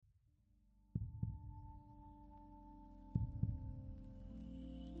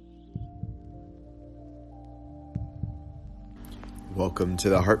welcome to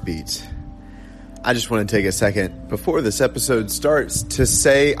the Heartbeat. I just want to take a second before this episode starts to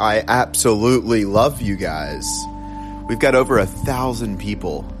say I absolutely love you guys. We've got over 1,000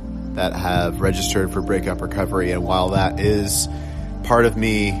 people that have registered for Breakup Recovery, and while that is part of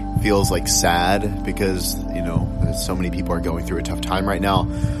me feels like sad because, so many people are going through a tough time right now,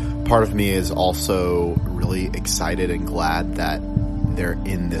 part of me is also really excited and glad that they're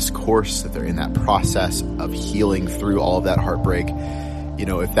in this course, that they're in that process of healing through all of that heartbreak.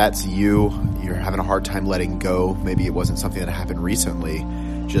 If that's you're having a hard time letting go, maybe it wasn't something that happened recently,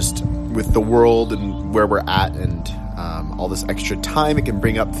 just with the world and where we're at and all this extra time, it can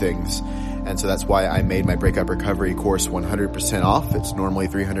bring up things. And so that's why I made my Breakup Recovery course 100% off. It's normally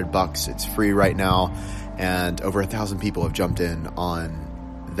 $300. It's free right now. And over 1,000 people have jumped in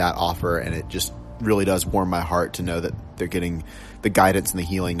on that offer. And it just really does warm my heart to know that they're getting the guidance and the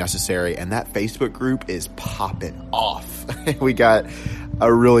healing necessary. And that Facebook group is popping off. We got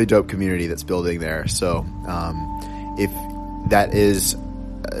a really dope community that's building there. So if that is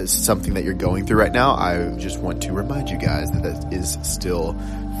something that you're going through right now, I just want to remind you guys that that is still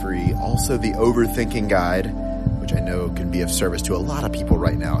free. Also, the Overthinking Guide, which I know can be of service to a lot of people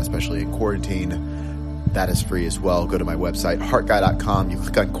right now, especially in quarantine, that is free as well. Go to my website, heartguy.com. You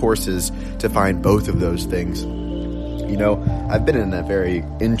click on courses to find both of those things. I've been in a very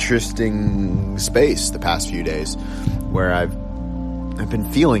interesting space the past few days where I've been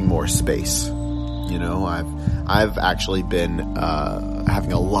feeling more space. I've actually been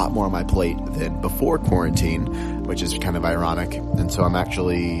having a lot more on my plate than before quarantine, which is kind of ironic. And so I'm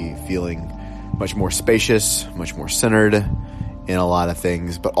actually feeling much more spacious, much more centered in a lot of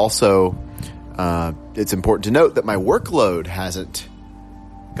things. But also, it's important to note that my workload hasn't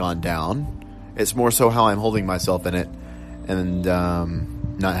gone down. It's more so how I'm holding myself in it and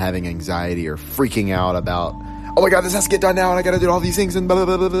not having anxiety or freaking out about, oh my God, this has to get done now and I got to do all these things and blah,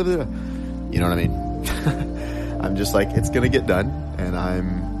 blah, blah, blah, blah. You know what I mean? I'm just like, it's going to get done and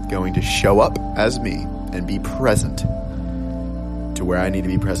I'm going to show up as me and be present to where I need to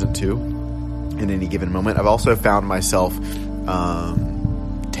be present to in any given moment. I've also found myself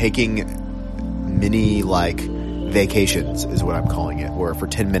taking mini vacations is what I'm calling it, where for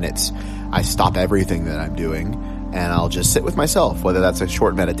 10 minutes I stop everything that I'm doing and I'll just sit with myself, whether that's a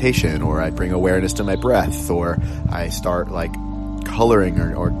short meditation or I bring awareness to my breath or I start coloring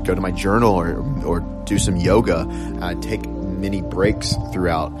or go to my journal or do some yoga. I take mini breaks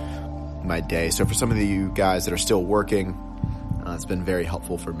throughout my day. So for some of you guys that are still working, it's been very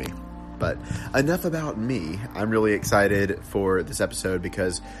helpful for me. But enough about me. I'm really excited for this episode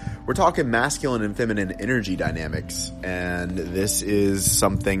because we're talking masculine and feminine energy dynamics. And this is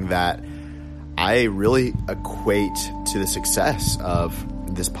something that I really equate to the success of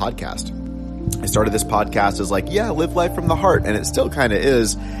this podcast. I started this podcast as live life from the heart, and it still kind of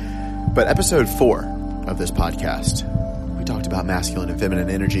is. But episode 4 of this podcast, we talked about masculine and feminine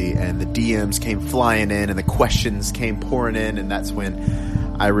energy, and the DMs came flying in and the questions came pouring in, and that's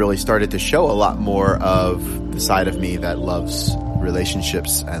when I really started to show a lot more of the side of me that loves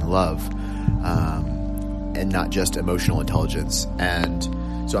relationships and love, and not just emotional intelligence. And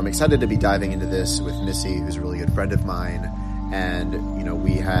so I'm excited to be diving into this with Missy, who's a really good friend of mine. And,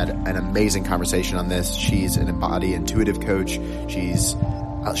 we had an amazing conversation on this. She's an embodied intuitive coach. She's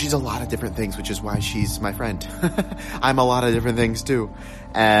a lot of different things, which is why she's my friend. I'm a lot of different things too.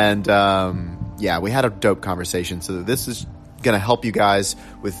 And, we had a dope conversation. So this is going to help you guys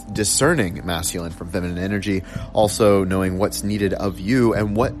with discerning masculine from feminine energy, also knowing what's needed of you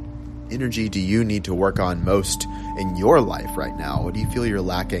and what energy do you need to work on most in your life right now. What do you feel you're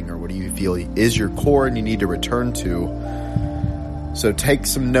lacking, or what do you feel is your core and you need to return to? So take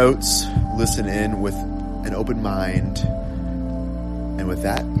some notes, listen in with an open mind, and with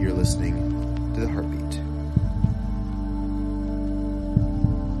that, you're listening to The Heartbeat.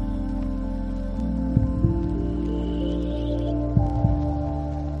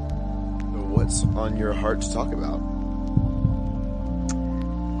 So what's on your heart to talk about?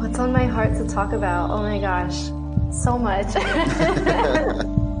 What's on my heart to talk about? Oh my gosh, so much.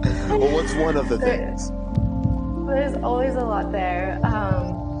 Well, what's one of the things? There's always a lot there.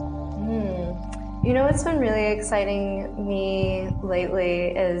 What's been really exciting me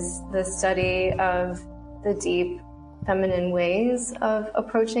lately is the study of the deep feminine ways of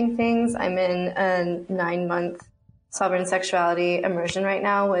approaching things. I'm in a 9-month sovereign sexuality immersion right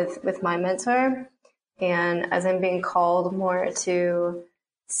now with my mentor. And as I'm being called more to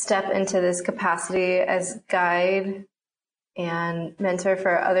step into this capacity as guide and mentor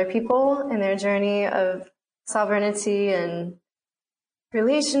for other people in their journey of sovereignty and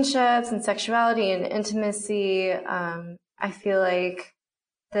relationships and sexuality and intimacy, I feel like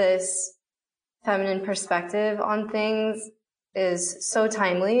this feminine perspective on things is so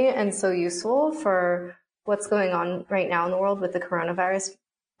timely and so useful for what's going on right now in the world with the coronavirus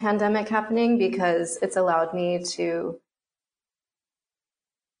pandemic happening, because it's allowed me to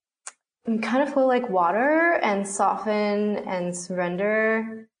kind of flow like water and soften and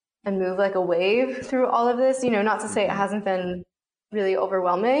surrender and move like a wave through all of this. Not to say it hasn't been really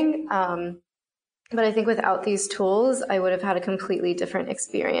overwhelming, but I think without these tools, I would have had a completely different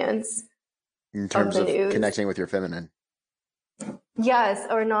experience. In terms of connecting with your feminine. Yes,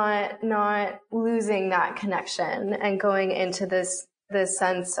 or not losing that connection and going into this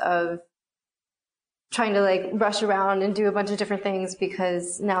sense of trying to like rush around and do a bunch of different things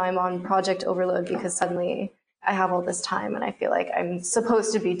because now I'm on project overload because suddenly I have all this time and I feel like I'm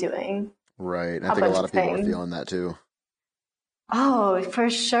supposed to be doing. Right. I think a lot of people are feeling that too. Oh, for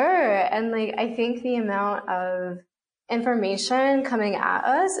sure. And like, I think the amount of information coming at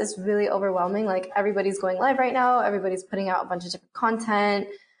us is really overwhelming. Like everybody's going live right now. Everybody's putting out a bunch of different content.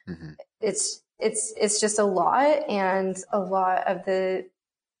 Mm-hmm. It's just a lot. And a lot of the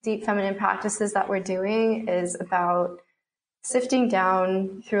deep feminine practices that we're doing is about sifting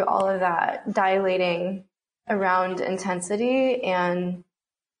down through all of that, dilating around intensity and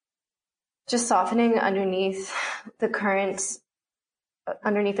just softening underneath the current,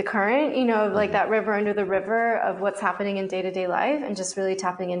 like that river under the river of what's happening in day-to-day life, and just really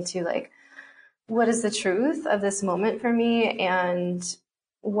tapping into like, what is the truth of this moment for me, and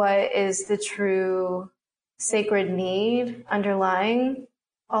what is the true sacred need underlying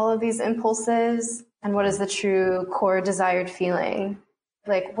all of these impulses, and what is the true core desired feeling?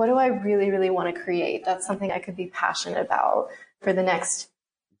 Like, what do I really, really want to create? That's something I could be passionate about for the next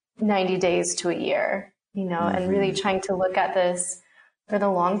 90 days to a year, and really trying to look at this for the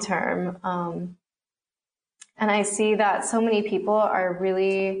long term. And I see that so many people are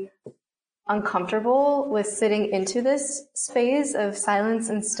really uncomfortable with sitting into this space of silence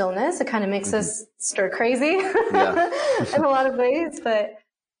and stillness. It kind of makes us stir crazy in a lot of ways, but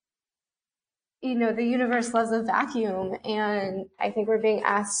the universe loves a vacuum. And I think we're being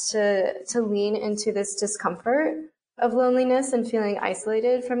asked to lean into this discomfort of loneliness and feeling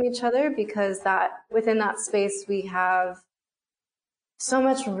isolated from each other, because that within that space, we have so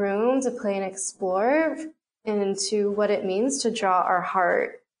much room to play and explore into what it means to draw our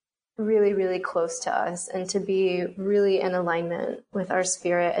heart really, really close to us and to be really in alignment with our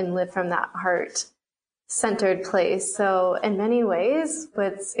spirit and live from that heart centered place. So in many ways,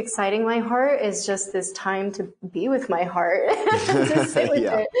 what's exciting my heart is just this time to be with my heart, to sit with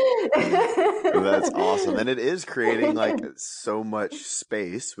it. That's awesome. And it is creating like so much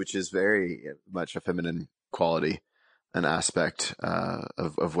space, which is very much a feminine quality, an aspect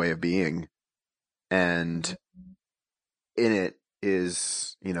of way of being. And in it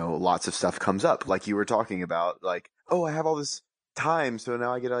is, lots of stuff comes up, like you were talking about, like, oh, I have all this time, so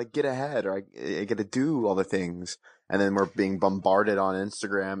now I get to like get ahead, or I get to do all the things, and then we're being bombarded on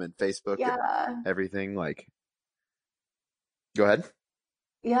Instagram and Facebook and everything. Like, go ahead.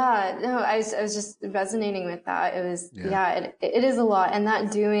 Yeah, no, I was just resonating with that. It was, it is a lot. And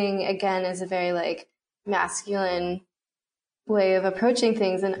that doing, again, is a very like masculine way of approaching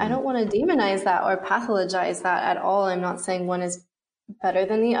things. And I don't want to demonize that or pathologize that at all. I'm not saying one is better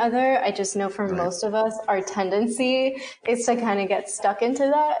than the other. I just know for most of us, our tendency is to kind of get stuck into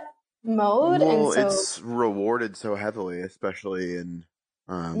that mode. Well, and so it's rewarded so heavily, especially in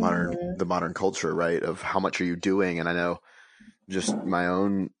the modern culture, right? Of how much are you doing? And I know just my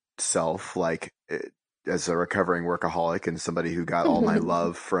own self, like as a recovering workaholic and somebody who got all my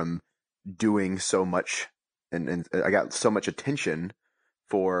love from doing so much, and I got so much attention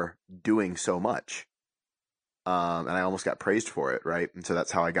for doing so much. And I almost got praised for it, right? And so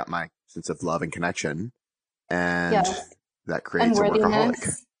that's how I got my sense of love and connection. And that creates a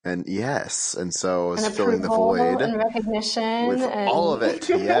workaholic. And and so I was filling the void and recognition with and all of it.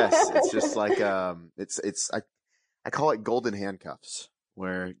 Yes. It's just like, I call it golden handcuffs,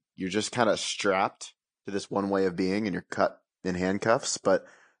 where you're just kind of strapped to this one way of being and you're cut in handcuffs, but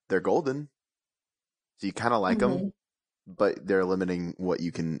they're golden. So you kind of like them, but they're limiting what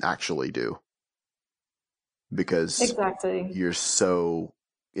you can actually do. Because you're so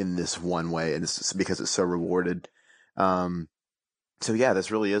in this one way, and it's because it's so rewarded. So yeah, this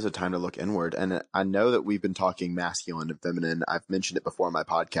really is a time to look inward. And I know that we've been talking masculine and feminine. I've mentioned it before in my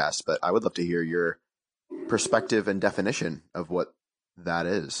podcast, but I would love to hear your perspective and definition of what that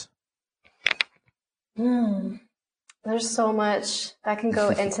is. There's so much that can go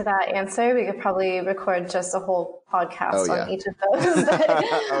into that answer. We could probably record just a whole podcast on each of those. But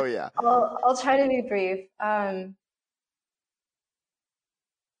I'll try to be brief.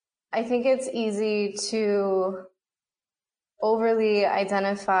 I think it's easy to overly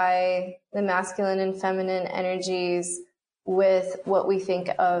identify the masculine and feminine energies with what we think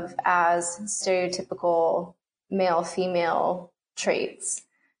of as stereotypical male-female traits.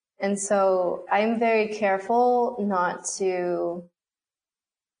 And so I'm very careful not to,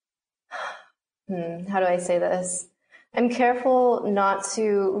 how do I say this? I'm careful not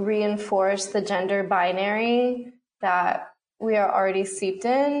to reinforce the gender binary that we are already seeped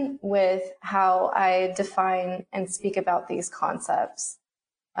in with how I define and speak about these concepts,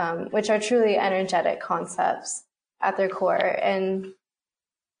 which are truly energetic concepts at their core. And,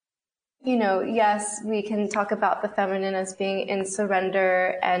 you know, yes, we can talk about the feminine as being in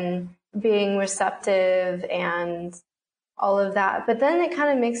surrender and being receptive and all of that. But then it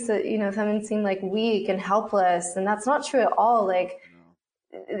kind of makes the, you know, feminine seem like weak and helpless. And that's not true at all. Like,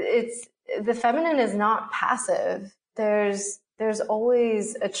 it's, the feminine is not passive. There's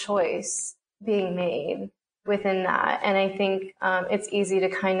always a choice being made within that. And I think it's easy to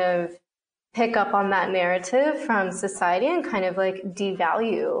kind of pick up on that narrative from society and kind of like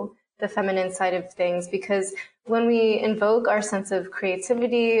devalue the feminine side of things, because when we invoke our sense of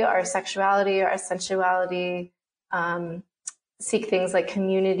creativity, our sexuality, our sensuality, seek things like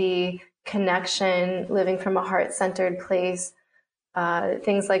community, connection, living from a heart-centered place,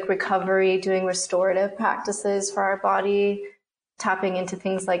 things like recovery, doing restorative practices for our body, tapping into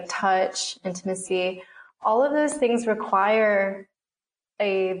things like touch, intimacy. All of those things require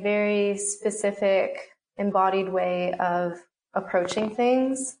a very specific embodied way of approaching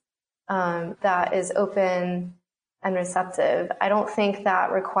things that is open and receptive. I don't think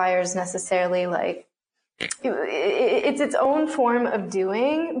that requires necessarily like, it's its own form of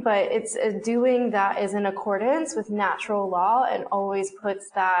doing, but it's a doing that is in accordance with natural law and always puts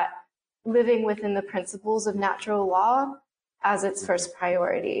that living within the principles of natural law as its first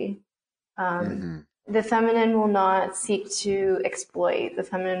priority. The feminine will not seek to exploit. The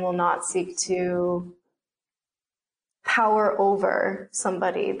feminine will not seek to power over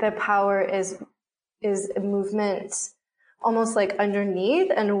somebody. The power is a movement almost like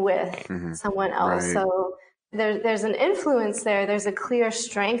underneath and with someone else. Right. So there's an influence there. There's a clear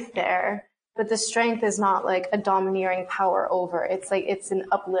strength there, but the strength is not like a domineering power over. It's like, it's an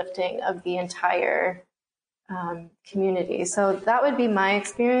uplifting of the entire community. So that would be my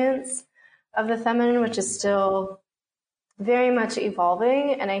experience of the feminine, which is still very much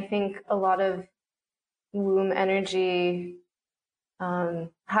evolving. And I think a lot of womb energy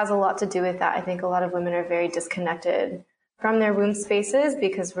has a lot to do with that. I think a lot of women are very disconnected from their womb spaces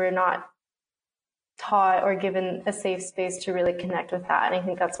because we're not taught or given a safe space to really connect with that. And I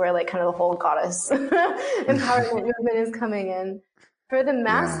think that's where like kind of the whole goddess empowerment movement is coming in. For the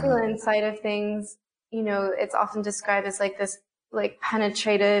masculine side of things, you know, it's often described as like this like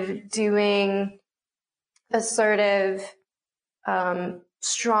penetrative, doing, assertive,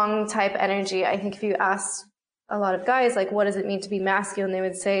 strong type energy. I think if you ask a lot of guys, like, what does it mean to be masculine? They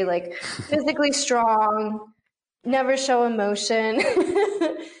would say like physically strong, never show emotion,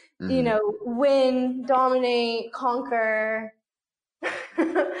 you know, win, dominate, conquer.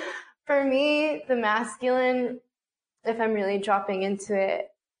 For me, the masculine, if I'm really dropping into it,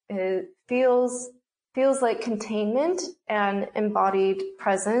 it feels like containment and embodied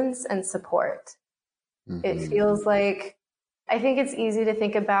presence and support. It feels like, I think it's easy to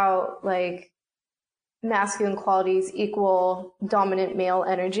think about like masculine qualities equal dominant male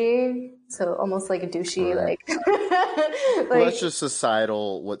energy. So almost like a douchey, like, well, that's just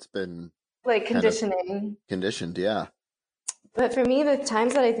societal, what's been like conditioning. Conditioned, yeah. But for me, the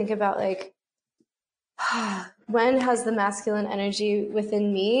times that I think about like, when has the masculine energy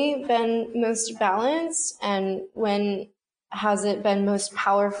within me been most balanced, and when has it been most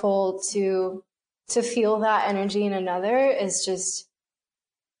powerful to feel that energy in another is just,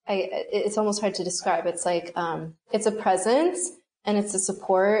 it's almost hard to describe. It's like, it's a presence and it's a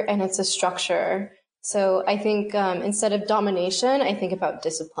support and it's a structure. So I think, instead of domination, I think about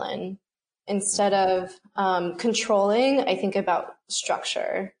discipline. Instead of, controlling, I think about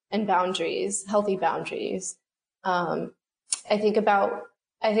structure and boundaries, healthy boundaries. I think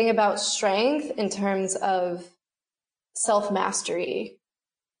about strength in terms of self-mastery.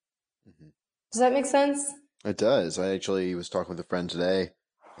 Does that make sense? It does. I actually was talking with a friend today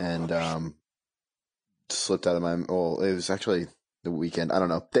and slipped out of my, well, it was actually the weekend. I don't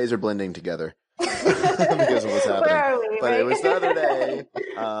know. Days are blending together because of what's happening. Where are we, but right? It was the other day,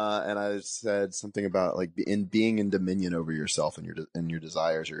 and I said something about like being in dominion over yourself and your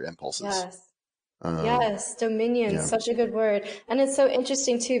desires, your impulses. Yes. Yes, dominion, Yeah. such a good word. And it's so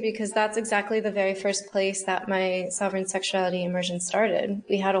interesting too, because that's exactly the very first place that my sovereign sexuality immersion started.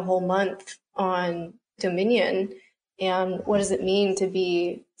 We had a whole month on dominion and what does it mean to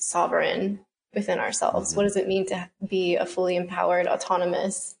be sovereign within ourselves? What does it mean to be a fully empowered,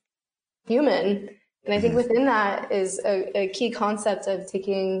 autonomous human? And I think within that is a key concept of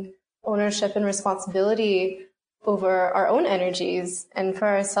taking ownership and responsibility over our own energies and for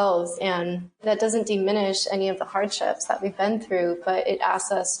ourselves. And that doesn't diminish any of the hardships that we've been through, but it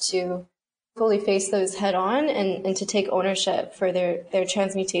asks us to fully face those head on and to take ownership for their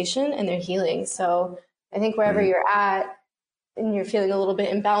transmutation and their healing. So I think wherever you're at and you're feeling a little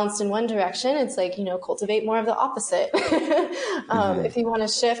bit imbalanced in one direction, it's like, cultivate more of the opposite. If you want to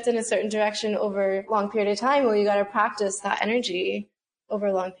shift in a certain direction over a long period of time, well, you got to practice that energy over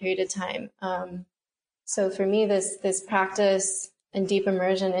a long period of time. So for me, this practice and deep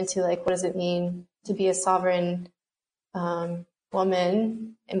immersion into like, what does it mean to be a sovereign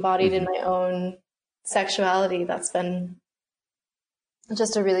woman embodied in my own sexuality, that's been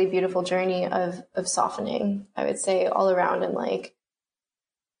just a really beautiful journey of softening, I would say, all around. And like,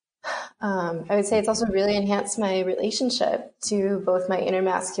 I would say it's also really enhanced my relationship to both my inner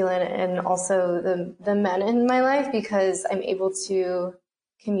masculine and also the men in my life, because I'm able to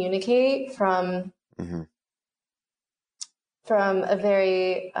communicate from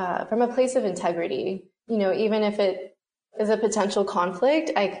a place of integrity. Even if it is a potential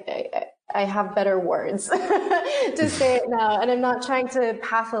conflict, I have better words to say it now, and I'm not trying to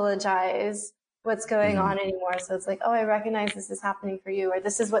pathologize what's going on anymore. So it's like, oh, I recognize this is happening for you, or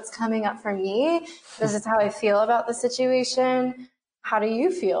this is what's coming up for me. This is how I feel about the situation. How do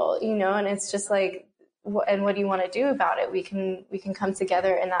you feel? And it's just like, and what do you want to do about it? We can come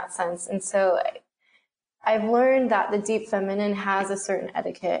together in that sense. And so I've learned that the deep feminine has a certain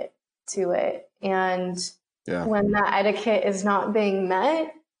etiquette to it. And when that etiquette is not being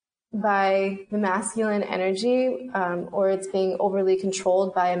met by the masculine energy, or it's being overly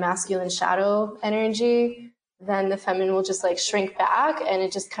controlled by a masculine shadow energy, then the feminine will just like shrink back and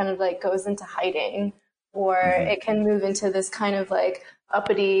it just kind of like goes into hiding, or it can move into this kind of like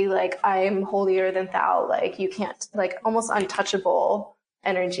uppity, like I'm holier than thou, like you can't, like almost untouchable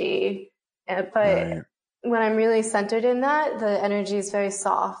energy. But when I'm really centered in that, the energy is very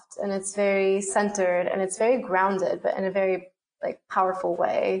soft and it's very centered and it's very grounded, but in a very like powerful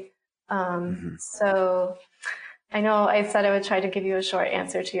way. So I know I said I would try to give you a short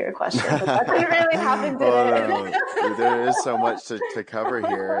answer to your question, but that didn't really happen today. No, there is so much to cover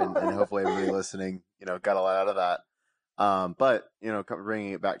here, and hopefully everybody listening, got a lot out of that. But,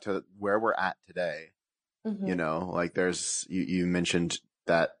 bringing it back to where we're at today, like you mentioned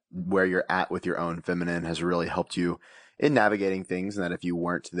that where you're at with your own feminine has really helped you in navigating things, and that if you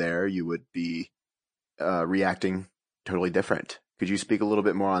weren't there, you would be reacting totally different. Could you speak a little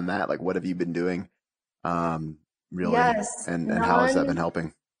bit more on that? Like, what have you been doing, really? Yes. And how has that been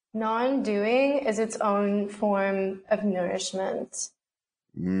helping? Non-doing is its own form of nourishment.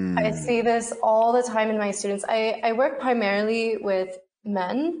 I see this all the time in my students. I work primarily with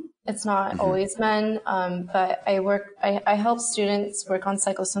men. It's not always men, but I help students work on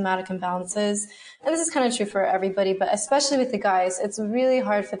psychosomatic imbalances. And this is kind of true for everybody, but especially with the guys, it's really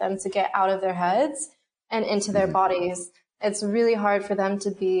hard for them to get out of their heads and into their bodies. It's really hard for them to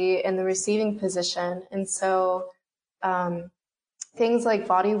be in the receiving position. And so things like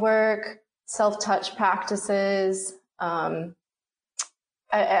body work, self-touch practices, I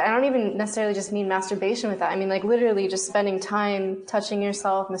don't even necessarily just mean masturbation with that. I mean, like literally just spending time touching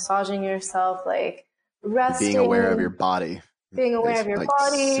yourself, massaging yourself, like resting. Being aware of your body. Being aware of your like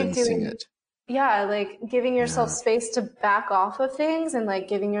body. Sensing it. Yeah, like giving yourself space to back off of things and like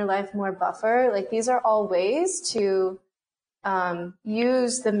giving your life more buffer. Like these are all ways to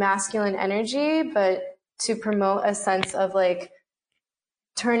use the masculine energy, but to promote a sense of like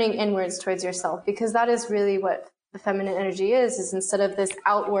turning inwards towards yourself, because that is really what the feminine energy is instead of this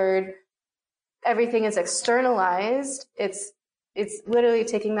outward, everything is externalized. It's literally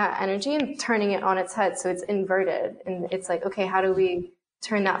taking that energy and turning it on its head. So it's inverted. And it's like, okay, how do we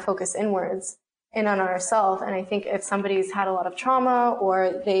turn that focus inwards in on ourselves? And I think if somebody's had a lot of trauma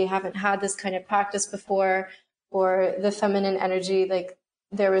or they haven't had this kind of practice before, or the feminine energy, like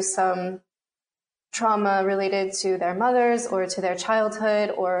there was some trauma related to their mothers or to their childhood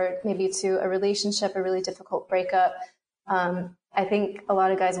or maybe to a relationship, a really difficult breakup, I think a lot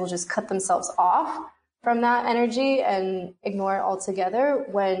of guys will just cut themselves off from that energy and ignore it altogether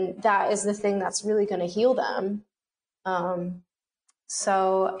when that is the thing that's really going to heal them.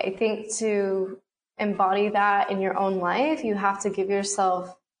 So I think to embody that in your own life, you have to give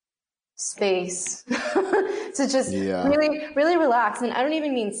yourself space to just really, really relax. And I don't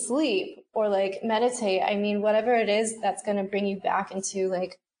even mean sleep or like meditate. I mean, whatever it is that's going to bring you back into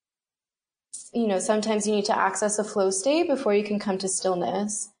like, you know, sometimes you need to access a flow state before you can come to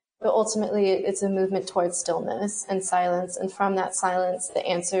stillness. But ultimately, it's a movement towards stillness and silence. And from that silence, the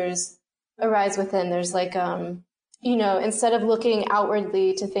answers arise within. There's like, you know, instead of looking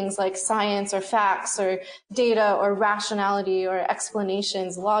outwardly to things like science or facts or data or rationality or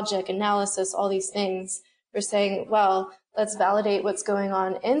explanations, logic, analysis, all these things, we're saying, well, let's validate what's going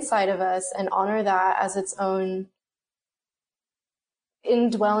on inside of us and honor that as its own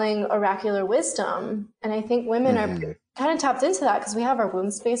indwelling oracular wisdom. And I think women are kind of tapped into that because we have our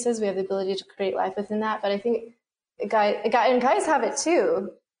womb spaces, we have the ability to create life within that. But I think guys have it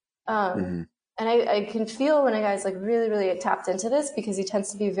too. And I can feel when a guy's like really, really tapped into this because he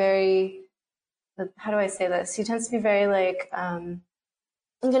tends to be very, how do I say this? He tends to be very like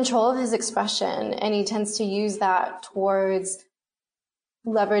in control of his expression, and he tends to use that towards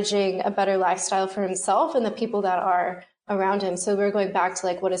leveraging a better lifestyle for himself and the people that are around him. So we're going back to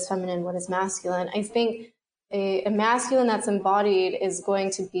like, what is feminine? What is masculine? I think a masculine that's embodied is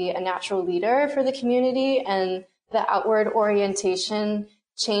going to be a natural leader for the community, and the outward orientation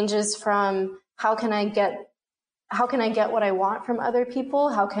changes from how can I get what I want from other people?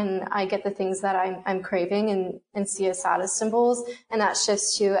 How can I get the things that I'm craving and see as status symbols? And that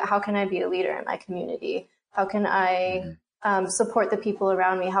shifts to how can I be a leader in my community? How can I support the people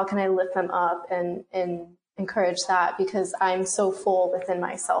around me? How can I lift them up and encourage that? Because I'm so full within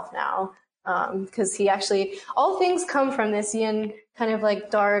myself now. Because all things come from this yin kind of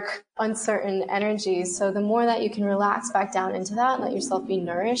like dark, uncertain energy. So the more that you can relax back down into that and let yourself be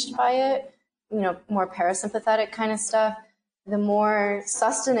nourished by it, you know, more parasympathetic kind of stuff, the more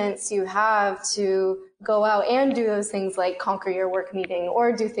sustenance you have to go out and do those things like conquer your work meeting,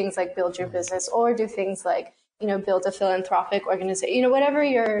 or do things like build your business, or do things like, you know, build a philanthropic organization, you know, whatever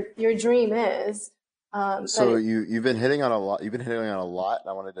your dream is. So you've been hitting on a lot. You've been hitting on a lot. And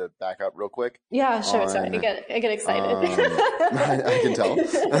I wanted to back up real quick. Yeah, sure. Sorry, I get excited. I can tell.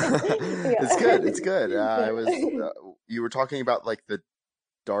 It's good. It's good. You were talking about like the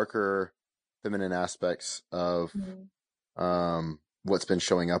darker feminine aspects of what's been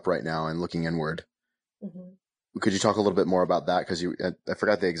showing up right now and looking inward. Could you talk a little bit more about that? Because I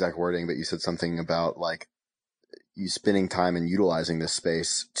forgot the exact wording, but you said something about like you spending time and utilizing this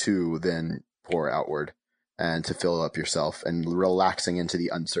space to then pour outward and to fill up yourself and relaxing into the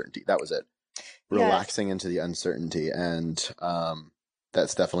uncertainty. That was it. Relaxing into the uncertainty. And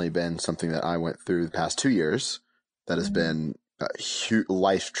that's definitely been something that I went through the past 2 years that has been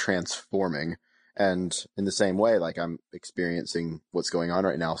life transforming. And in the same way, like I'm experiencing what's going on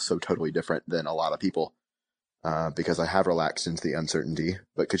right now so totally different than a lot of people because I have relaxed into the uncertainty.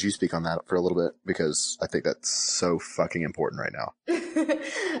 But could you speak on that for a little bit? Because I think that's so fucking important right now.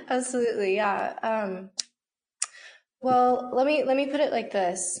 Absolutely. Yeah. Well, let me put it like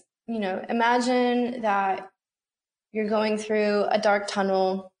this. You know, imagine that you're going through a dark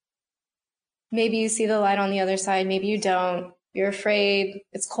tunnel. Maybe you see the light on the other side. Maybe you don't. You're afraid.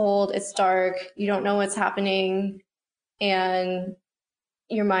 It's cold. It's dark. You don't know what's happening. And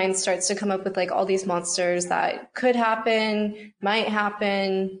your mind starts to come up with like all these monsters that could happen, might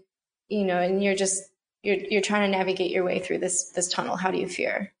happen, you know, and you're trying to navigate your way through this tunnel. How do you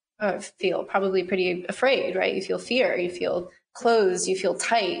feel? Probably pretty afraid, right? You feel fear. You feel closed. You feel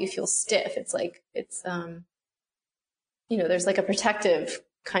tight. You feel stiff. It's like, you know, there's like a protective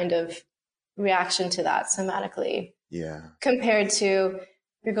kind of reaction to that somatically. Yeah. Compared to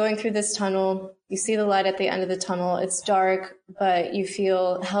you're going through this tunnel, you see the light at the end of the tunnel, it's dark, but you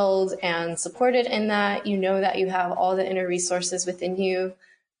feel held and supported in that. You know that you have all the inner resources within you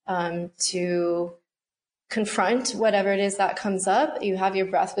to confront whatever it is that comes up. You have your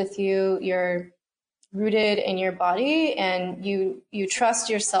breath with you, you're rooted in your body, and you trust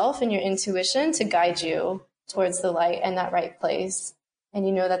yourself and your intuition to guide you towards the light and that right place. And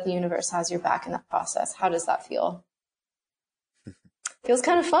you know that the universe has your back in that process. How does that feel? Feels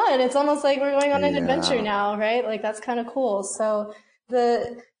kind of fun. It's almost like we're going on an adventure now, right? Like that's kind of cool. So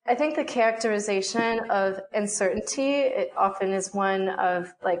I think the characterization of uncertainty, it often is one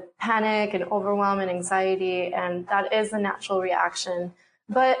of like panic and overwhelm and anxiety, and that is the natural reaction.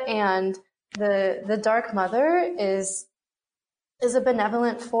 And the dark mother is a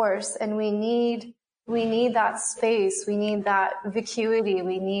benevolent force, and we need that space. We need that vacuity.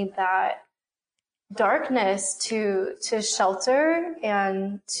 We need that darkness to shelter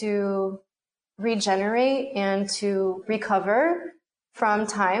and to regenerate and to recover from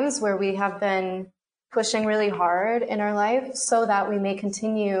times where we have been pushing really hard in our life, so that we may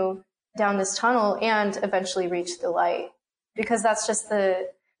continue down this tunnel and eventually reach the light, because that's just the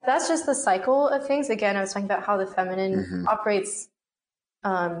cycle of things. Again, I was talking about how the feminine operates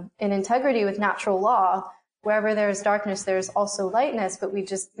in integrity with natural law. Wherever there's darkness, there's also lightness, but we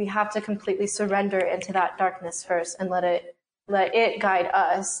have to completely surrender into that darkness first and let it guide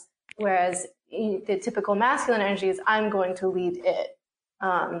us. Whereas the typical masculine energy is, I'm going to lead it.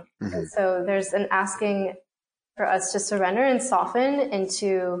 And so there's an asking for us to surrender and soften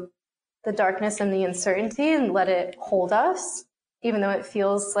into the darkness and the uncertainty and let it hold us, even though it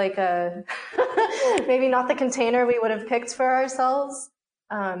feels like maybe not the container we would have picked for ourselves.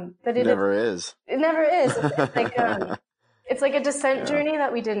 But it never is. It never is. It's like a descent journey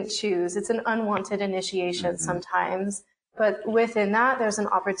that we didn't choose. It's an unwanted initiation sometimes. But within that, there's an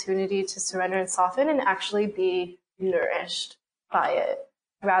opportunity to surrender and soften and actually be nourished by it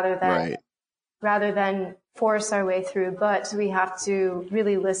rather than force our way through. But we have to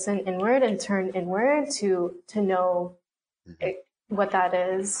really listen inward and turn inward to know what that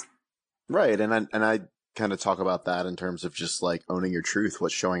is. Right. And I kind of talk about that in terms of just like owning your truth,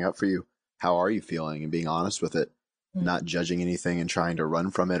 what's showing up for you, how are you feeling, and being honest with it, not judging anything and trying to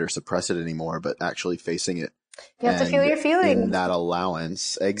run from it or suppress it anymore, but actually facing it. You have to feel your feelings. In that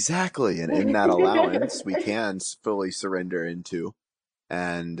allowance, exactly. And in that allowance, we can fully surrender into,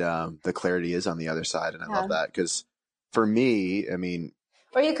 and the clarity is on the other side. And I love that, because for me, I mean,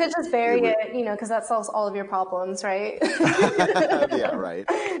 or you could just bury it, because that solves all of your problems, right? Yeah, right.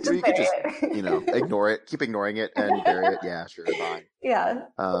 You could just, ignore it, keep ignoring it and bury it. Yeah, sure, fine. Yeah,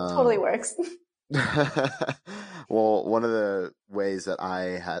 totally works. Well, one of the ways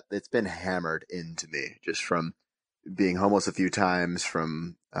that it's been hammered into me just from being homeless a few times,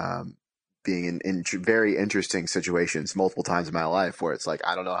 from being in very interesting situations multiple times in my life where it's like,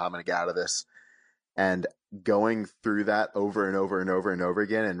 I don't know how I'm going to get out of this. And going through that over and over and over and over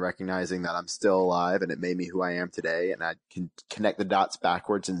again, and recognizing that I'm still alive and it made me who I am today. And I can connect the dots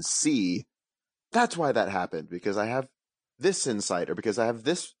backwards and see that's why that happened, because I have this insight, or because I have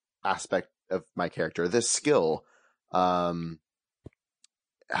this aspect of my character, this skill, helps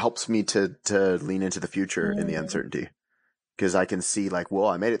me to lean into the future in the uncertainty, because I can see like, well,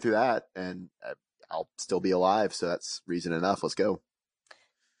 I made it through that and I'll still be alive. So that's reason enough. Let's go.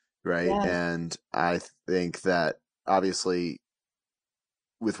 Right. Yeah. And I think that obviously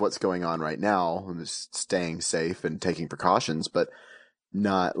with what's going on right now, I'm just staying safe and taking precautions, but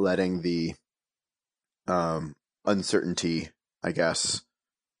not letting the uncertainty, I guess,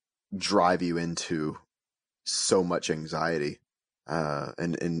 drive you into so much anxiety.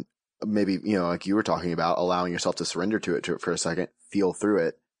 And maybe, like you were talking about, allowing yourself to surrender to it for a second, feel through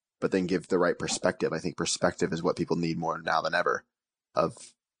it, but then give the right perspective. I think perspective is what people need more now than ever, of,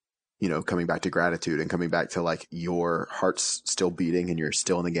 coming back to gratitude and coming back to like your heart's still beating and you're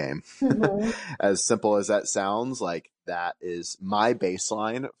still in the game. As simple as that sounds, like that is my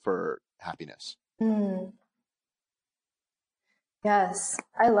baseline for happiness. Yes,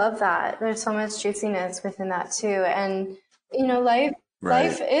 I love that. There's so much juiciness within that too. And,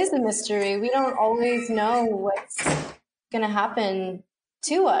 life is a mystery. We don't always know what's going to happen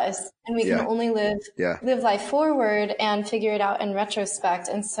to us, and we can only live life forward and figure it out in retrospect.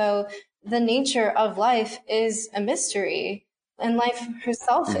 And so the nature of life is a mystery, and life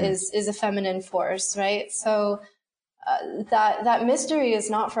herself is a feminine force, right? So that mystery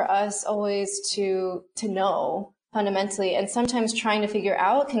is not for us always to know fundamentally, and sometimes trying to figure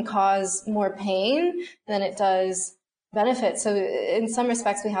out can cause more pain than it does benefit. So in some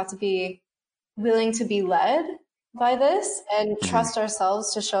respects, we have to be willing to be led by this and trust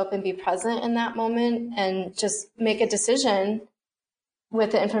ourselves to show up and be present in that moment and just make a decision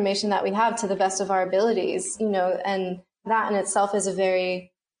with the information that we have to the best of our abilities, and that in itself is a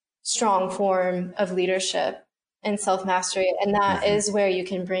very strong form of leadership and self-mastery. And that is where you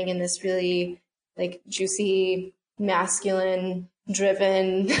can bring in this really like juicy, masculine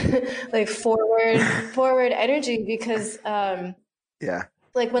driven, like forward energy, because,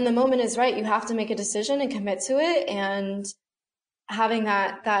 like when the moment is right, you have to make a decision and commit to it. And having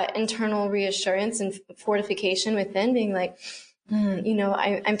that internal reassurance and fortification within, being like,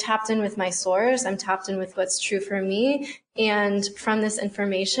 I'm tapped in with my source. I'm tapped in with what's true for me. And from this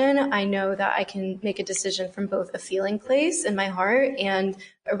information, I know that I can make a decision from both a feeling place in my heart and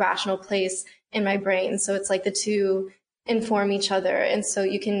a rational place in my brain. So it's like the two inform each other. And so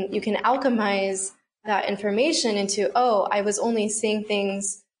you can alchemize that information into, I was only seeing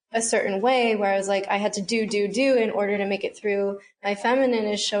things a certain way, whereas like I had to do in order to make it through. My feminine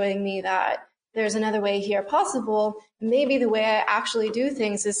is showing me that there's another way here possible. Maybe the way I actually do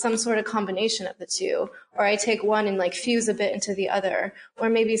things is some sort of combination of the two, or I take one and like fuse a bit into the other, or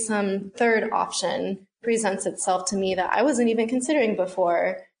maybe some third option presents itself to me that I wasn't even considering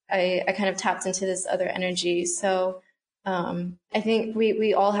before I kind of tapped into this other energy. So I think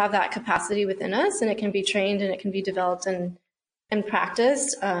we all have that capacity within us, and it can be trained and it can be developed and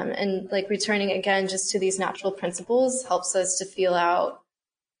practiced. And like returning again just to these natural principles helps us to feel out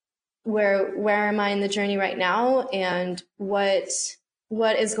where am I in the journey right now, and what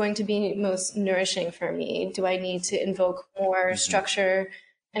is going to be most nourishing for me? Do I need to invoke more structure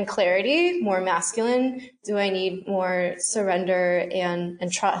and clarity, more masculine? Do I need more surrender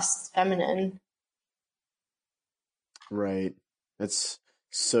and trust, feminine? Right. That's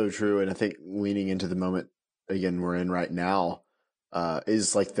so true. And I think leaning into the moment again we're in right now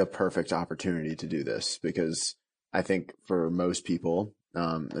is like the perfect opportunity to do this, because I think for most people,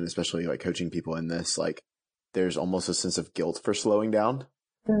 and especially like coaching people in this, like there's almost a sense of guilt for slowing down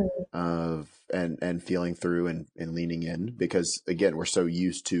and feeling through and leaning in, because again, we're so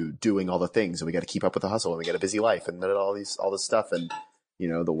used to doing all the things and we got to keep up with the hustle and we got a busy life and all this stuff. And, you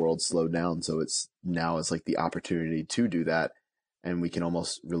know, the world's slowed down. So it's like the opportunity to do that. And we can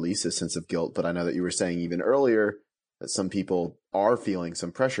almost release a sense of guilt. But I know that you were saying even earlier that some people are feeling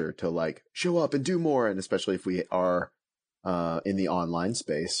some pressure to like show up and do more. And especially if we are in the online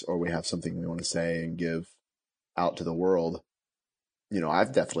space, or we have something we want to say and give out to the world. You know,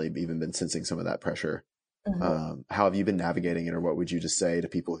 I've definitely even been sensing some of that pressure. How have you been navigating it, or what would you just say to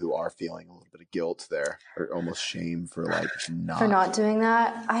people who are feeling a little bit of guilt there, or almost shame for like not doing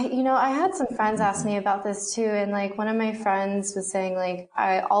that? I had some friends ask me about this too, and like one of my friends was saying like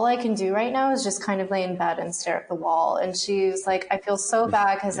all I can do right now is just kind of lay in bed and stare at the wall, and she was like, I feel so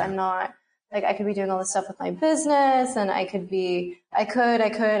bad because I'm not like, I could be doing all this stuff with my business, and I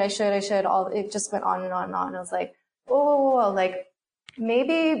should, all it just went on and on and on. And I was like, whoa, like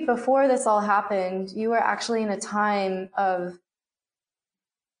maybe before this all happened, you were actually in a time of,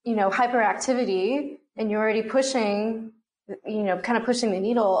 hyperactivity, and you're already pushing, kind of pushing the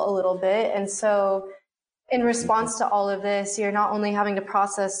needle a little bit. And so in response to all of this, you're not only having to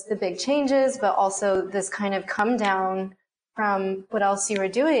process the big changes, but also this kind of come down from what else you were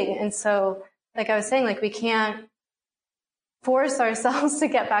doing. And so, like I was saying, like we can't force ourselves to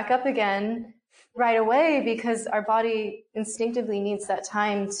get back up again right away, because our body instinctively needs that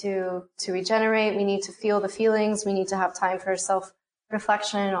time to regenerate. We need to feel the feelings. We need to have time for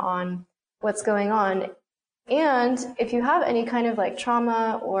self-reflection on what's going on. And if you have any kind of like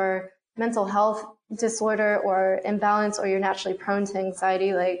trauma or mental health disorder or imbalance, or you're naturally prone to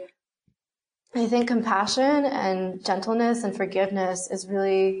anxiety, like I think compassion and gentleness and forgiveness is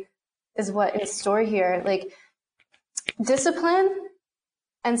what is stored here. Like discipline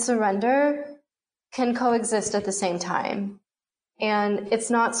and surrender can coexist at the same time. And it's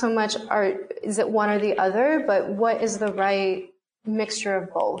not so much is it one or the other, but what is the right mixture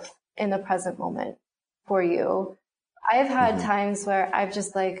of both in the present moment for you? I've had times where I've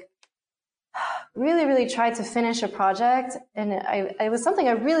just like really, really tried to finish a project, and it was something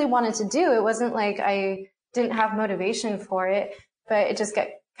I really wanted to do. It wasn't like I didn't have motivation for it, but it just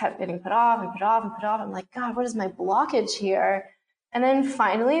kept getting put off and put off and put off. I'm like, God, what is my blockage here? And then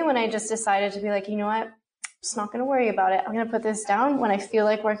finally, when I just decided to be like, you know what, I'm just not going to worry about it. I'm going to put this down. When I feel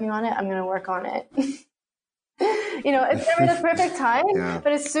like working on it, I'm going to work on it. It's never the perfect time,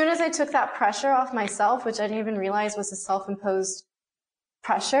 but as soon as I took that pressure off myself, which I didn't even realize was a self-imposed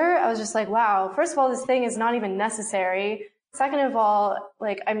pressure, I was just like, wow, first of all, this thing is not even necessary. Second of all,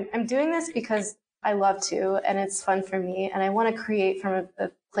 like I'm doing this because I love to, and it's fun for me, and I want to create from a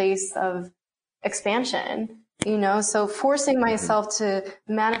place of expansion. So forcing myself to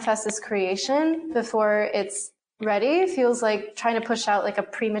manifest this creation before it's ready feels like trying to push out like a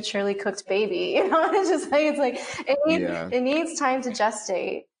prematurely cooked baby. It's just like, it needs time to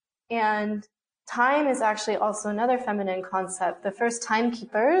gestate. And time is actually also another feminine concept. The first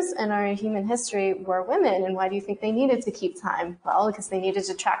timekeepers in our human history were women. And why do you think they needed to keep time? Well, because they needed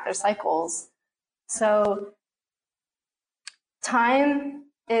to track their cycles. So time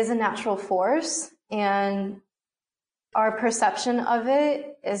is a natural force, and our perception of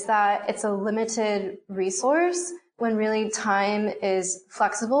it is that it's a limited resource, when really time is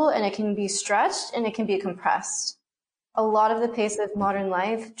flexible and it can be stretched and it can be compressed. A lot of the pace of modern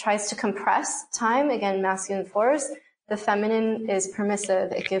life tries to compress time, again, masculine force. The feminine is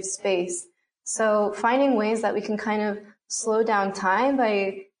permissive, it gives space. So finding ways that we can kind of slow down time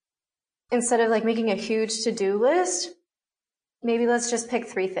by, instead of like making a huge to-do list, maybe let's just pick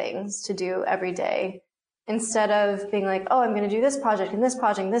 3 things to do every day. instead of being like, oh, I'm going to do this project and this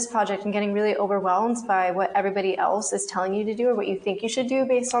project and this project and getting really overwhelmed by what everybody else is telling you to do or what you think you should do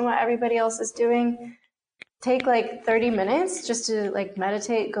based on what everybody else is doing. Take like 30 minutes just to like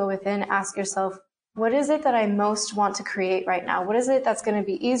meditate, go within, ask yourself, what is it that I most want to create right now? What is it that's going to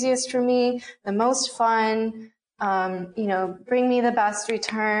be easiest for me, the most fun, bring me the best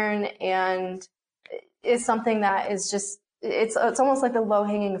return, and is something that is just, it's almost like the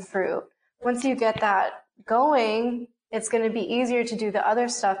low-hanging fruit. Once you get that going, it's going to be easier to do the other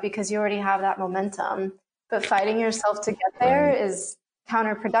stuff because you already have that momentum. But fighting yourself to get there is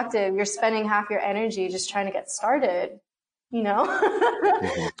counterproductive. You're spending half your energy just trying to get started,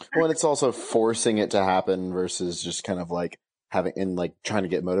 Mm-hmm. Well, and it's also forcing it to happen versus just kind of like having and like trying to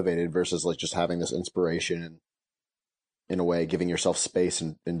get motivated versus like just having this inspiration and in a way giving yourself space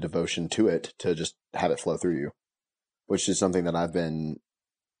and devotion to it to just have it flow through you, which is something that I've been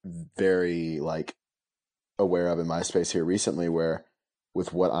very like aware of in my space here recently, where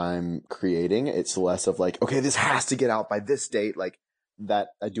with what I'm creating, it's less of like, okay, this has to get out by this date. Like that,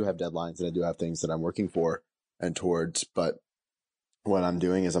 I do have deadlines and I do have things that I'm working for and towards, but what I'm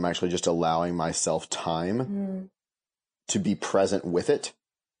doing is I'm actually just allowing myself time to be present with it.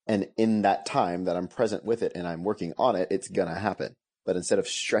 And in that time that I'm present with it and I'm working on it, it's gonna happen. But instead of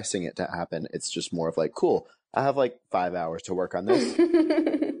stressing it to happen, it's just more of like, cool, I have like 5 hours to work on this.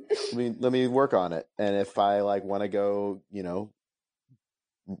 let me work on it. And if I like want to go,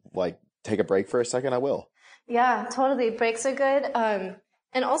 like take a break for a second, I will. Yeah, totally. Breaks are good.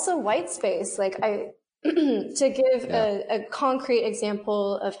 And also white space. Like to give a concrete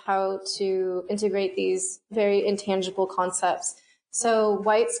example of how to integrate these very intangible concepts. So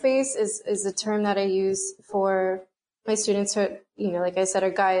white space is a term that I use for my students who, like I said, are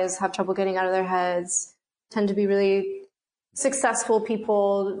guys, have trouble getting out of their heads, tend to be really successful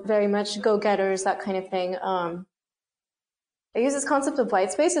people, very much go-getters, that kind of thing. I use this concept of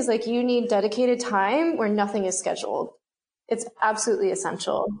white space as like you need dedicated time where nothing is scheduled. It's absolutely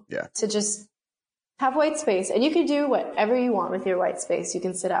essential to just have white space. And you can do whatever you want with your white space. You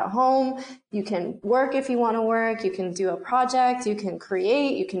can sit at home. You can work if you want to work. You can do a project. You can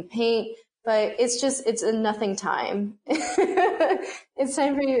create. You can paint. But it's a nothing time. It's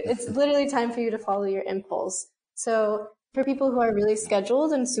time for you. It's literally time for you to follow your impulse. So for people who are really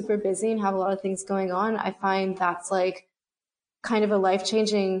scheduled and super busy and have a lot of things going on, I find that's like kind of a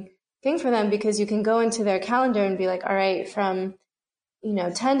life-changing thing for them, because you can go into their calendar and be like, all right, from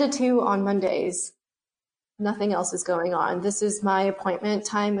 10 to 2 on Mondays, nothing else is going on. This is my appointment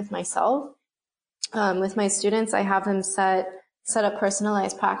time with myself. With my students, I have them set up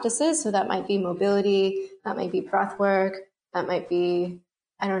personalized practices. So that might be mobility, that might be breath work, that might be,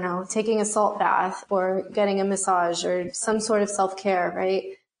 I don't know, taking a salt bath or getting a massage or some sort of self-care, right?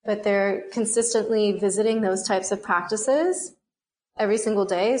 But they're consistently visiting those types of practices every single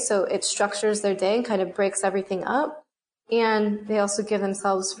day. So it structures their day and kind of breaks everything up. And they also give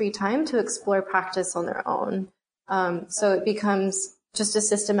themselves free time to explore practice on their own. So it becomes just a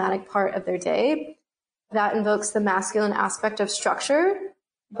systematic part of their day. That invokes the masculine aspect of structure,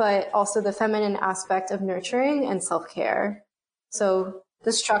 but also the feminine aspect of nurturing and self-care. So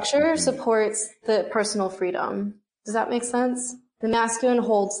the structure supports the personal freedom. Does that make sense? The masculine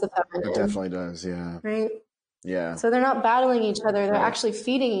holds the feminine. It definitely does, yeah. Right? Yeah. So they're not battling each other. They're actually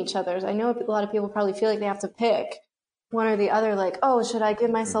feeding each other. I know a lot of people probably feel like they have to pick one or the other, like, oh, should I give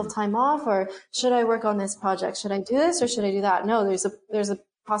myself time off, or should I work on this project? Should I do this or should I do that? No, there's a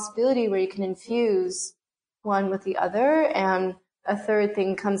possibility where you can infuse one with the other, and a third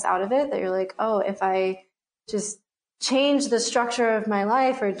thing comes out of it that you're like, oh, if I just change the structure of my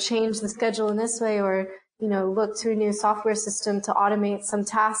life or change the schedule in this way, or, look to a new software system to automate some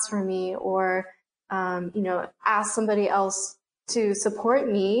tasks for me, or, ask somebody else to support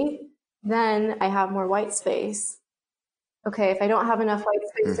me, then I have more white space. Okay, if I don't have enough white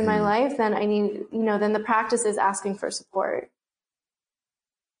space in my life, then I need, then the practice is asking for support.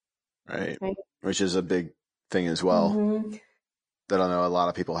 Right. Which is a big thing as well that I know a lot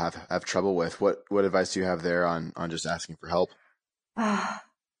of people have trouble with. What advice do you have there on just asking for help? I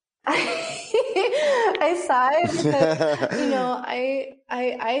sigh because,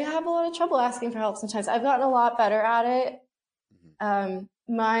 I have a lot of trouble asking for help sometimes. I've gotten a lot better at it.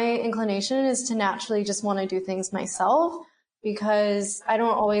 My inclination is to naturally just want to do things myself, because I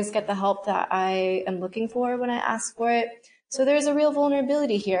don't always get the help that I am looking for when I ask for it. So there's a real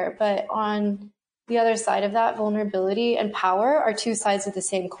vulnerability here. But on the other side of that, vulnerability and power are two sides of the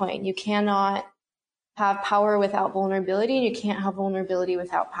same coin. You cannot have power without vulnerability, and you can't have vulnerability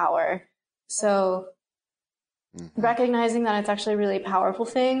without power. So recognizing that it's actually a really powerful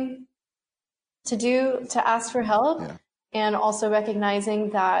thing to ask for help. Yeah. And also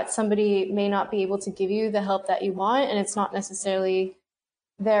recognizing that somebody may not be able to give you the help that you want, and it's not necessarily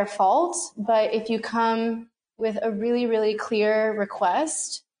their fault. But if you come with a really, really clear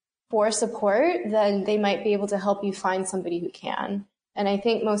request for support, then they might be able to help you find somebody who can. And I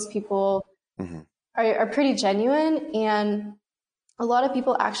think most people are pretty genuine, and a lot of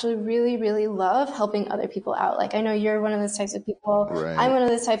people actually really, really love helping other people out. Like, I know you're one of those types of people. Right. I'm one of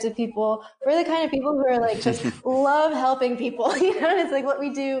those types of people. We're the kind of people who are like, just love helping people. You know, it's like what we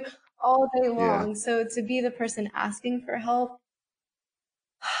do all day long. Yeah. So to be the person asking for help,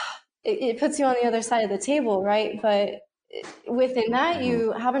 it puts you on the other side of the table, right? But within that,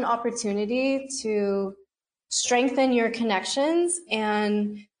 you have an opportunity to strengthen your connections.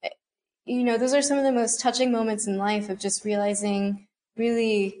 And, you know, those are some of the most touching moments in life, of just realizing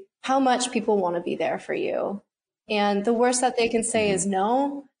really how much people want to be there for you. And the worst that they can say is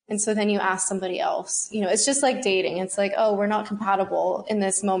no. And so then you ask somebody else. You know, it's just like dating. It's like, oh, we're not compatible in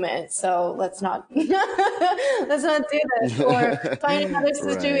this moment, so let's not let's not do this, or find another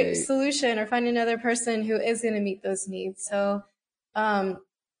solution, or find another person who is going to meet those needs. So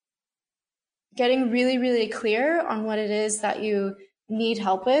getting really, really clear on what it is that you need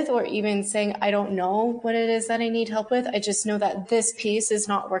help with, or even saying, I don't know what it is that I need help with. I just know that this piece is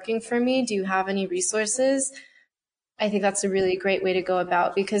not working for me. Do you have any resources? I think that's a really great way to go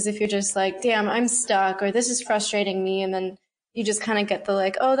about, because if you're just like, damn, I'm stuck, or this is frustrating me, and then you just kind of get the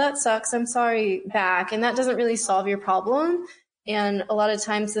like, oh, that sucks, I'm sorry back. And that doesn't really solve your problem. And a lot of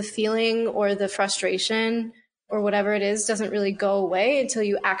times the feeling or the frustration or whatever it is doesn't really go away until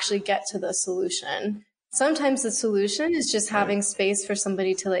you actually get to the solution. Sometimes the solution is just having space for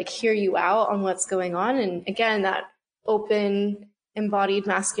somebody to like hear you out on what's going on. And again, that open, embodied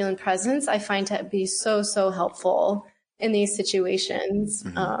masculine presence, I find to be so, so helpful in these situations,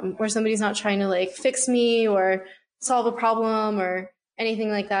 where somebody's not trying to like fix me or solve a problem or anything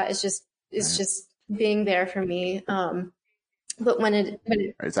like that. It's just being there for me. But when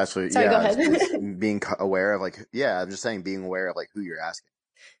it's actually, sorry, go ahead. It's being aware of like, I'm just saying, being aware of like who you're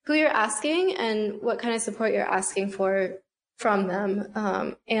asking and what kind of support you're asking for from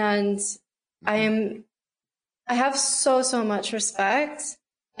them. And I have so much respect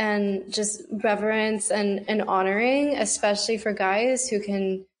and just reverence and honoring, especially for guys who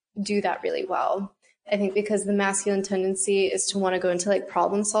can do that really well. I think because the masculine tendency is to want to go into like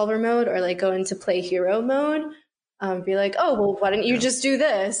problem solver mode, or like go into play hero mode. Be like, oh, well, why don't you just do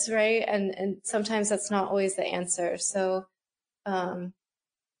this, right? And sometimes that's not always the answer. So, I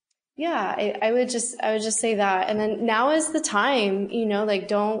would just say that. And then now is the time, you know,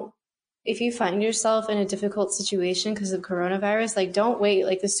 like if you find yourself in a difficult situation because of coronavirus, like don't wait.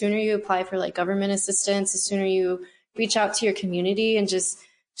 Like the sooner you apply for like government assistance, the sooner you reach out to your community and just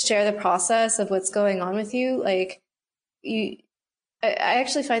share the process of what's going on with you. Like I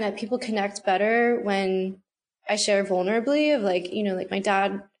actually find that people connect better when I share vulnerably, of like, you know, like my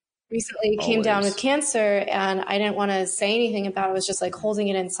dad recently came down with cancer, and I didn't want to say anything about it. I was just like holding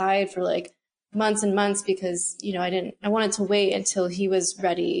it inside for like months and months, because, you know, I wanted to wait until he was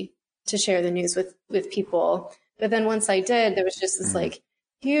ready to share the news with people. But then once I did, there was just this like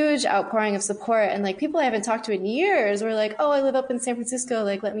huge outpouring of support, and like people I haven't talked to in years were like, oh, I live up in San Francisco.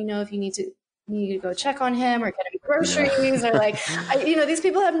 Like, let me know if you need to go check on him or get him groceries, or like, you know, these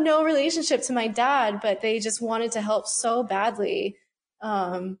people have no relationship to my dad, but they just wanted to help so badly.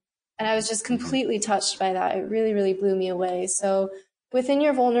 And I was just completely touched by that. It really, really blew me away. So within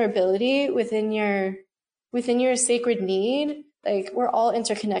your vulnerability, within your sacred need, like we're all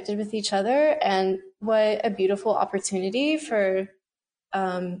interconnected with each other, and what a beautiful opportunity for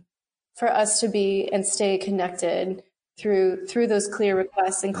us to be and stay connected through those clear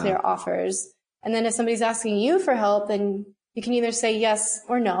requests and clear offers. And then if somebody's asking you for help, then you can either say yes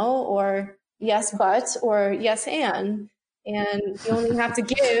or no, or yes but, or yes and you only have to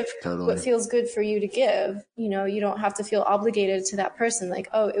give what feels good for you to give. You know, you don't have to feel obligated to that person. Like,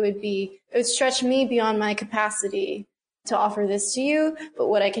 oh, it would stretch me beyond my capacity to offer this to you, but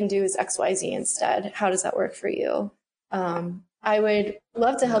what I can do is XYZ instead. How does that work for you? I would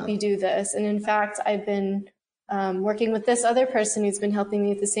love to help you do this. And in fact, I've been working with this other person who's been helping me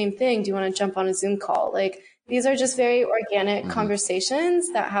with the same thing. Do you want to jump on a Zoom call? Like, these are just very organic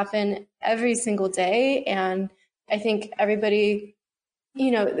conversations that happen every single day. And I think everybody,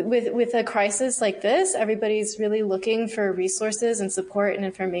 you know, with a crisis like this, everybody's really looking for resources and support and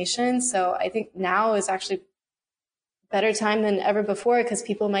information. So I think now is actually a better time than ever before, because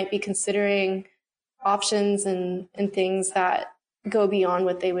people might be considering options and things that go beyond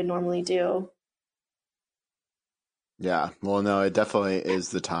what they would normally do. Yeah. Well, no, it definitely is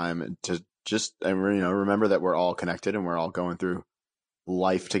the time to just, remember that we're all connected and we're all going through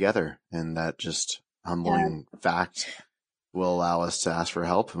life together, and that just humbling fact will allow us to ask for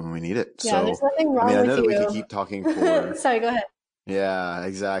help when we need it. Yeah, so, there's nothing wrong I know with that we you. could keep talking for. Sorry, go ahead. Yeah,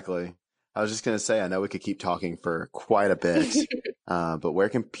 exactly. I was just going to say, I know we could keep talking for quite a bit, but where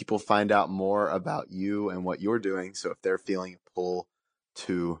can people find out more about you and what you're doing? So if they're feeling a pull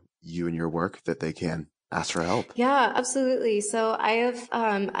to you and your work, that they can ask for help. Yeah, absolutely. So I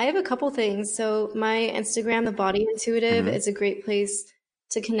have a couple things. So my Instagram, The Body Intuitive, is a great place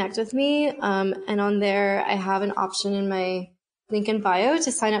to connect with me. And on there, I have an option in my link in bio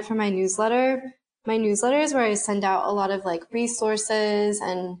to sign up for my newsletter. My newsletter is where I send out a lot of like resources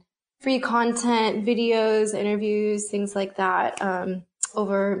and free content, videos, interviews, things like that,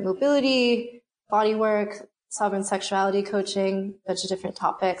 over mobility, body work, sovereign sexuality coaching, a bunch of different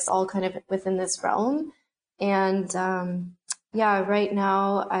topics, all kind of within this realm. And right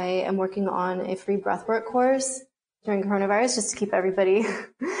now I am working on a free breathwork course during coronavirus just to keep everybody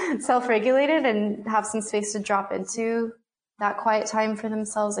self-regulated and have some space to drop into that quiet time for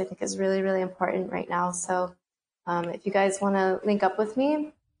themselves. I think is really, really important right now. So if you guys want to link up with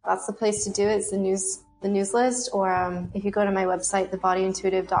me, that's the place to do it. It's the news list, or if you go to my website,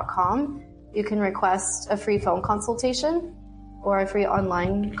 thebodyintuitive.com, you can request a free phone consultation or a free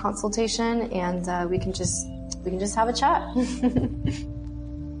online consultation, and we can just have a chat.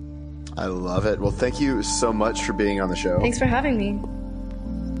 I love it. Well, thank you so much for being on the show. Thanks for having me.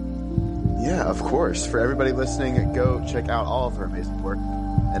 Yeah, of course. For everybody listening, go check out all of her amazing work.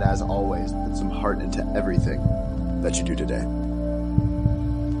 And as always, put some heart into everything that you do today.